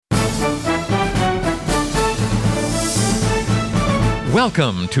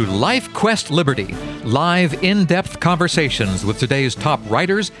Welcome to Life Quest Liberty, live in-depth conversations with today's top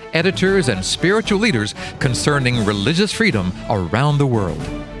writers, editors, and spiritual leaders concerning religious freedom around the world.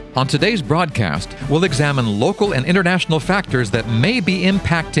 On today's broadcast, we'll examine local and international factors that may be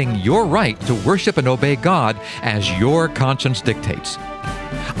impacting your right to worship and obey God as your conscience dictates.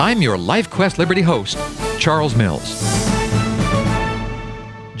 I'm your Life Quest Liberty host, Charles Mills.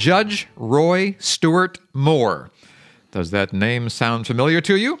 Judge Roy Stewart Moore. Does that name sound familiar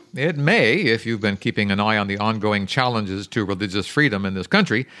to you? It may, if you've been keeping an eye on the ongoing challenges to religious freedom in this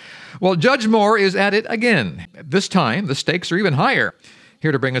country. Well, Judge Moore is at it again. This time, the stakes are even higher.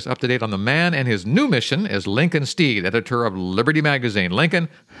 Here to bring us up to date on the man and his new mission is Lincoln Steed, editor of Liberty Magazine. Lincoln,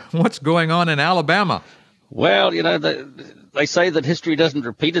 what's going on in Alabama? Well, you know, they say that history doesn't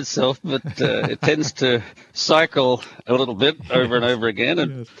repeat itself, but it tends to cycle a little bit over and over again.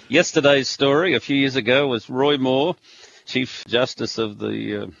 And yesterday's story, a few years ago, was Roy Moore, Chief Justice of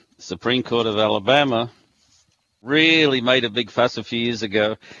the Supreme Court of Alabama, really made a big fuss a few years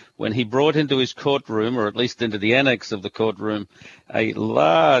ago when he brought into his courtroom, or at least into the annex of the courtroom, a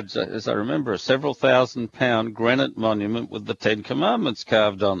large, as I remember, a several thousand-pound granite monument with the Ten Commandments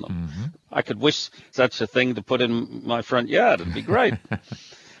carved on them. Mm-hmm. I could wish such a thing to put in my front yard. It'd be great.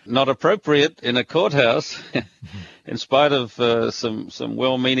 Not appropriate in a courthouse, in spite of some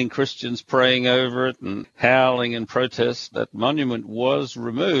well-meaning Christians praying over it and howling in protest. That monument was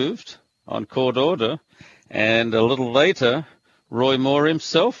removed on court order, and a little later, Roy Moore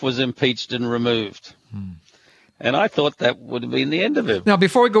himself was impeached and removed. And I thought that would have been the end of him. Now,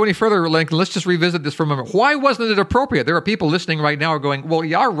 before we go any further, Lincoln, let's just revisit this for a moment. Why wasn't it appropriate? There are people listening right now who are going, well,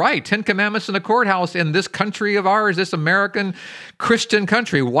 you're right, 10 Commandments in a courthouse in this country of ours, this American Christian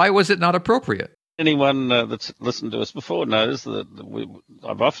country. Why was it not appropriate? Anyone that's listened to us before knows that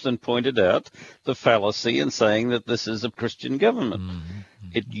I've often pointed out the fallacy in saying that this is a Christian government. Mm-hmm.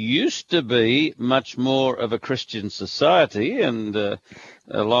 It used to be much more of a Christian society, and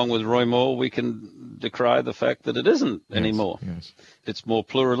along with Roy Moore, we can decry the fact that it isn't anymore. Yes. It's more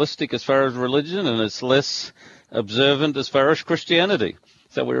pluralistic as far as religion, and it's less observant as far as Christianity.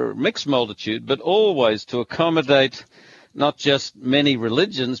 So we're a mixed multitude, but always to accommodate not just many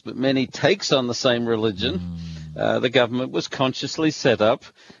religions, but many takes on the same religion. The government was consciously set up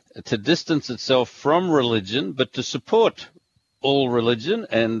to distance itself from religion, but to support all religion.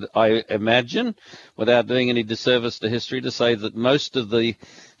 And I imagine, without doing any disservice to history, to say that most of the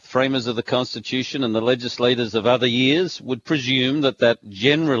framers of the Constitution and the legislators of other years would presume that that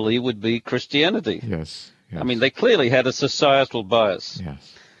generally would be Christianity. Yes. I mean, they clearly had a societal bias.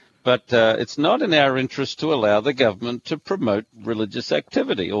 Yes. But it's not in our interest to allow the government to promote religious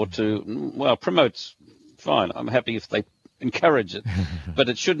activity or to, well, promote's fine. I'm happy if they encourage it. But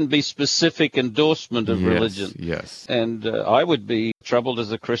it shouldn't be specific endorsement of religion. Yes. And I would be troubled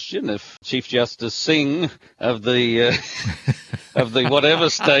as a Christian if Chief Justice Singh of the of the whatever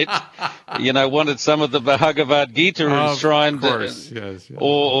state, wanted some of the Bhagavad Gita enshrined,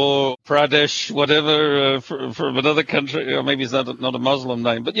 or Pradesh, whatever, from another country, or maybe it's not a Muslim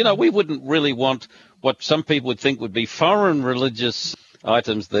name. But, we wouldn't really want what some people would think would be foreign religious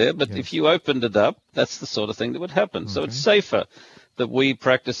items there. But if you opened it up, that's the sort of thing that would happen. Okay. So it's safer that we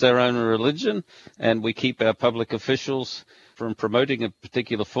practice our own religion and we keep our public officials from promoting a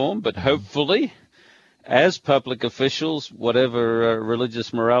particular form, but hopefully, as public officials, whatever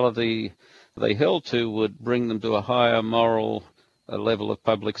religious morality they held to would bring them to a higher moral level of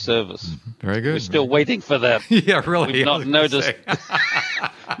public service. Very good. We're still waiting for that. Yeah, really. We've not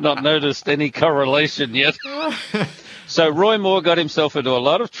noticed any correlation yet. So Roy Moore got himself into a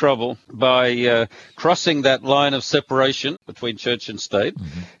lot of trouble by crossing that line of separation between church and state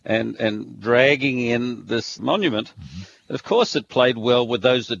and dragging in this monument. Of course, it played well with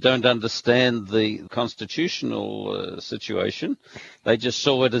those that don't understand the constitutional situation. They just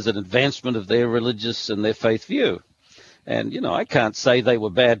saw it as an advancement of their religious and their faith view. And, I can't say they were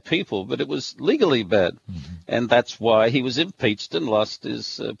bad people, but it was legally bad. And that's why he was impeached and lost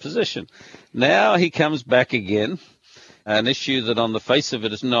his position. Now he comes back again. An issue that on the face of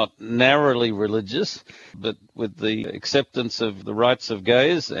it is not narrowly religious, but with the acceptance of the rights of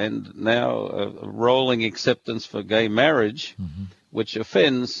gays and now a rolling acceptance for gay marriage, which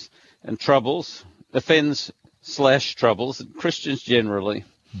offends troubles Christians generally.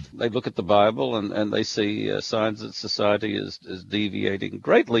 They look at the Bible and they see signs that society is deviating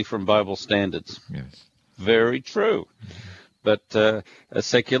greatly from Bible standards. Yes. Very true. But a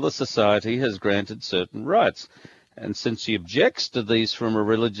secular society has granted certain rights. And since he objects to these from a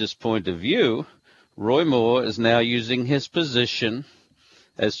religious point of view, Roy Moore is now using his position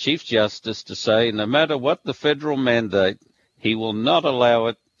as Chief Justice to say no matter what the federal mandate, He will not allow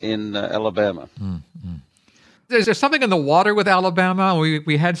it in Alabama. Is there something in the water with Alabama?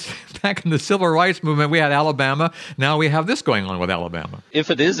 We had, back in the civil rights movement, we had Alabama. Now we have this going on with Alabama. If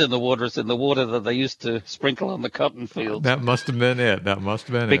it is in the water, it's in the water that they used to sprinkle on the cotton fields. That must have been it.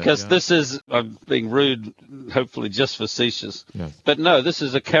 Because this is, I'm being rude, hopefully just facetious. Yes. But no, this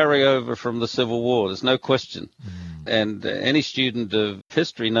is a carryover from the Civil War. There's no question. And any student of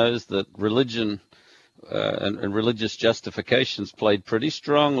history knows that religion and religious justifications played pretty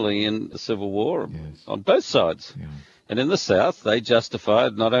strongly in the Civil War on both sides. Yeah. And in the South, they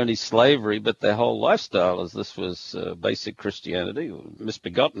justified not only slavery, but their whole lifestyle, as this was basic Christianity,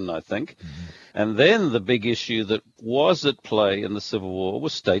 misbegotten, I think. And then the big issue that was at play in the Civil War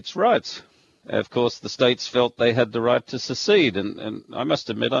was states' rights. Of course, the states felt they had the right to secede, and I must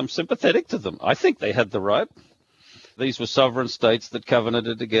admit I'm sympathetic to them. I think they had the right. These were sovereign states that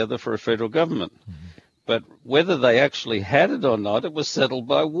covenanted together for a federal government. But whether they actually had it or not, it was settled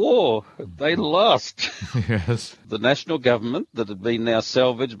by war. They lost. Yes. The national government that had been now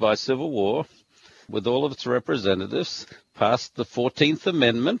salvaged by civil war, with all of its representatives, passed the 14th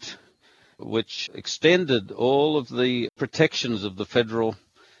Amendment, which extended all of the protections of the federal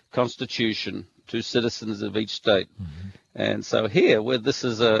Constitution to citizens of each state. And so here, where this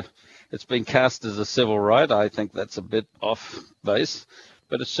is it's been cast as a civil right, I think that's a bit off base.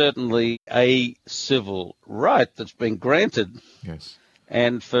 But it's certainly a civil right that's been granted. Yes.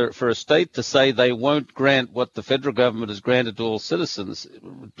 And for a state to say they won't grant what the federal government has granted to all citizens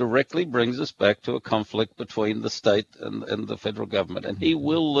directly brings us back to a conflict between the state and the federal government. And he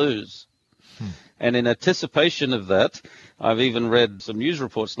will lose. And in anticipation of that, I've even read some news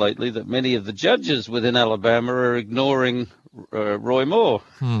reports lately that many of the judges within Alabama are ignoring Roy Moore.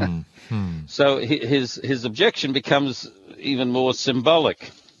 So his objection becomes even more symbolic.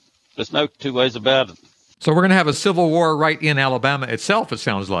 There's no two ways about it. So we're going to have a civil war right in Alabama itself, it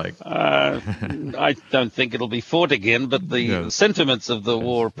sounds like. I don't think it'll be fought again, but the sentiments of the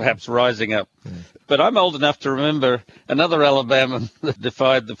war perhaps rising up. But I'm old enough to remember another Alabama that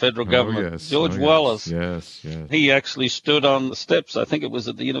defied the federal government, George Wallace. Yes. He actually stood on the steps, I think it was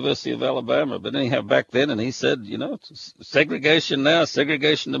at the University of Alabama, but anyhow back then, and he said, segregation now,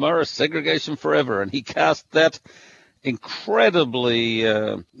 segregation tomorrow, segregation forever. And he cast that incredibly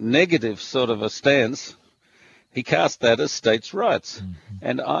negative sort of a stance. He cast that as states' rights.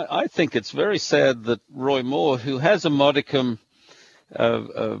 And I think it's very sad that Roy Moore, who has a modicum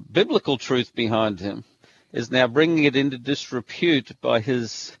of biblical truth behind him, is now bringing it into disrepute by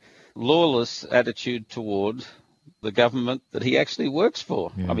his lawless attitude toward the government that he actually works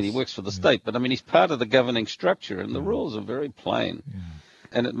for. I mean, he works for the state, but I mean, he's part of the governing structure, and the rules are very plain.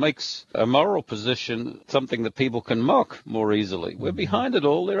 And it makes a moral position something that people can mock more easily. Where behind it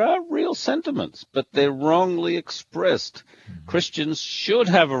all, there are real sentiments, but they're wrongly expressed. Christians should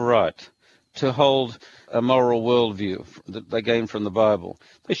have a right to hold a moral worldview that they gain from the Bible.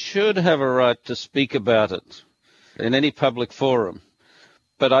 They should have a right to speak about it in any public forum.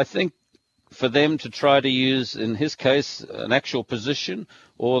 But I think for them to try to use, in his case, an actual position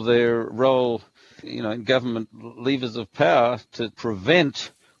or their role in government levers of power to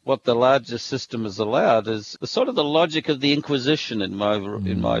prevent what the larger system has allowed is sort of the logic of the Inquisition in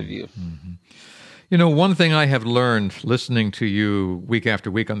my view. One thing I have learned listening to you week after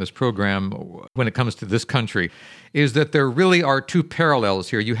week on this program when it comes to this country is that there really are two parallels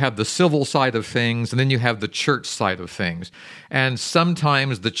here. You have the civil side of things, and then you have the church side of things. And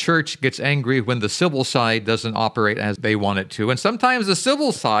sometimes the church gets angry when the civil side doesn't operate as they want it to. And sometimes the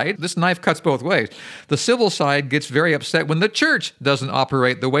civil side, this knife cuts both ways, the civil side gets very upset when the church doesn't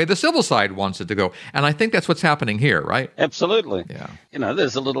operate the way the civil side wants it to go. And I think that's what's happening here, right? Absolutely. Yeah.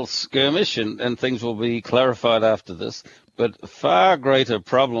 There's a little skirmish, and things will be clarified after this. But a far greater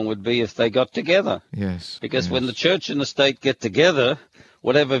problem would be if they got together. Yes. Because when the church and the state get together,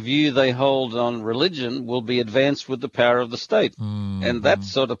 whatever view they hold on religion will be advanced with the power of the state. And that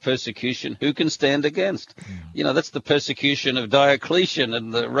sort of persecution, who can stand against? That's the persecution of Diocletian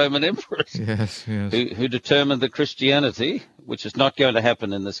and the Roman emperors. Yes. Who determined that Christianity, which is not going to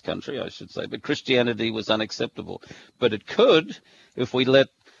happen in this country, I should say, but Christianity was unacceptable. But it could, if we let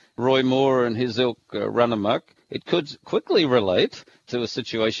Roy Moore and his ilk run amok, it could quickly relate to a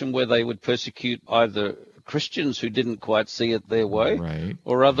situation where they would persecute either Christians who didn't quite see it their way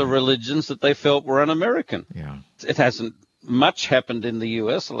or other religions that they felt were un-American. It hasn't much happened in the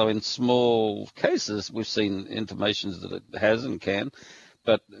U.S., although in small cases we've seen intimations that it has and can.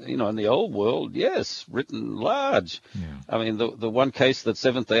 But, in the old world, yes, written large. Yeah. I mean, the one case that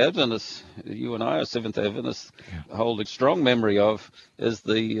Seventh-day Adventists, you and I are Seventh-day Adventists, hold a strong memory of is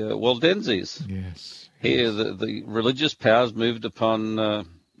the Waldenses. Yes. Here, the religious powers moved upon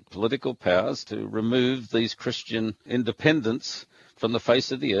political powers to remove these Christian independents from the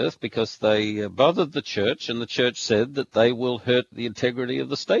face of the earth because they bothered the church, and the church said that they will hurt the integrity of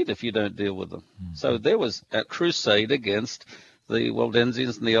the state if you don't deal with them. Mm-hmm. So there was a crusade against the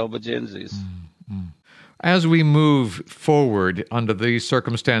Waldenses and the Albigenses. Mm-hmm. As we move forward under these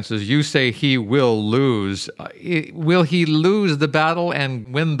circumstances, you say he will lose. Will he lose the battle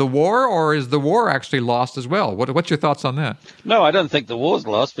and win the war, or is the war actually lost as well? What's your thoughts on that? No, I don't think the war's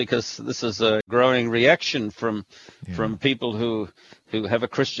lost, because this is a growing reaction from people who have a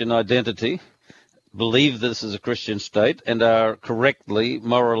Christian identity, believe this is a Christian state, and are correctly,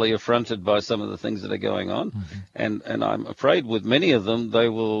 morally affronted by some of the things that are going on. Mm-hmm. And I'm afraid with many of them, they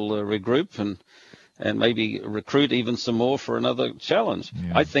will regroup and maybe recruit even some more for another challenge.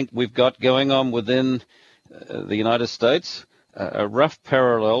 Yeah. I think we've got going on within the United States a rough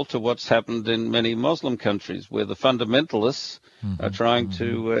parallel to what's happened in many Muslim countries, where the fundamentalists are trying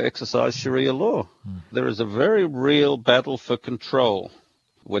to exercise Sharia law. There is a very real battle for control.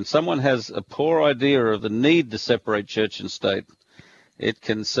 When someone has a poor idea of the need to separate church and state, it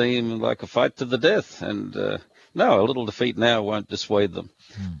can seem like a fight to the death. And no, a little defeat now won't dissuade them.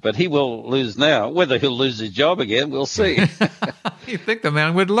 But he will lose now. Whether he'll lose his job again, we'll see. You think the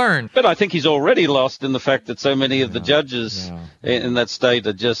man would learn. But I think he's already lost in the fact that so many of the judges in that state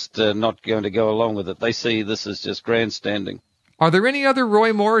are just not going to go along with it. They see this as just grandstanding. Are there any other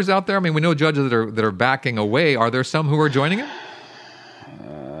Roy Moores out there? I mean, we know judges that are backing away. Are there some who are joining him?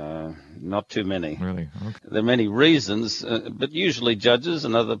 Not too many. Really? Okay. There are many reasons, but usually judges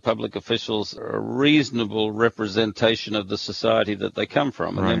and other public officials are a reasonable representation of the society that they come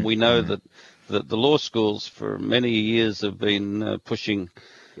from. And then we know that the law schools for many years have been pushing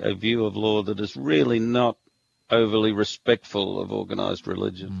a view of law that is really not overly respectful of organized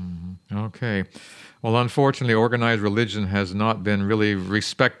religion. Mm-hmm. Okay. Well, unfortunately, organized religion has not been really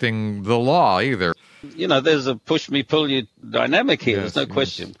respecting the law either. There's a push-me-pull-you dynamic here. There's no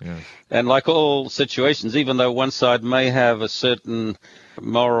question. Yes. And like all situations, even though one side may have a certain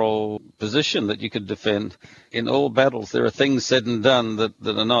moral position that you could defend, in all battles there are things said and done that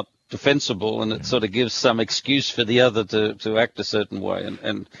are not defensible, and it sort of gives some excuse for the other to act a certain way.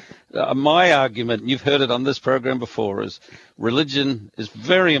 And my argument, and you've heard it on this program before, is religion is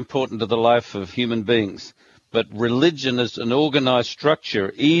very important to the life of human beings. But religion as an organized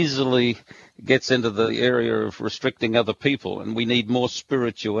structure easily gets into the area of restricting other people, and we need more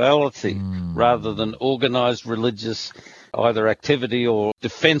spirituality rather than organized religious either activity or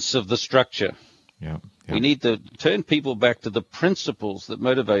defense of the structure. Yeah. We need to turn people back to the principles that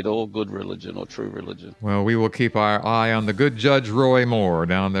motivate all good religion or true religion. Well, we will keep our eye on the good Judge Roy Moore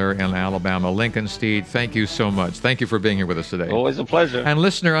down there in Alabama. Lincoln Steed, thank you so much. Thank you for being here with us today. Always a pleasure. And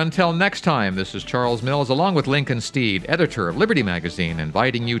listener, until next time, this is Charles Mills, along with Lincoln Steed, editor of Liberty Magazine,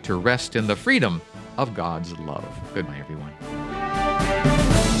 inviting you to rest in the freedom of God's love. Good night, everyone.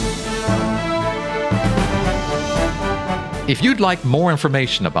 If you'd like more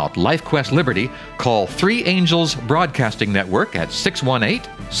information about LifeQuest Liberty, call Three Angels Broadcasting Network at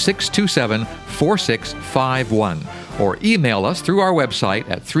 618-627-4651 or email us through our website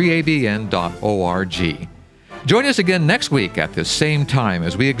at 3abn.org. Join us again next week at this same time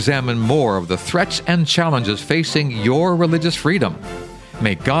as we examine more of the threats and challenges facing your religious freedom.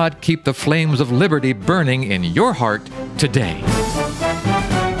 May God keep the flames of liberty burning in your heart today.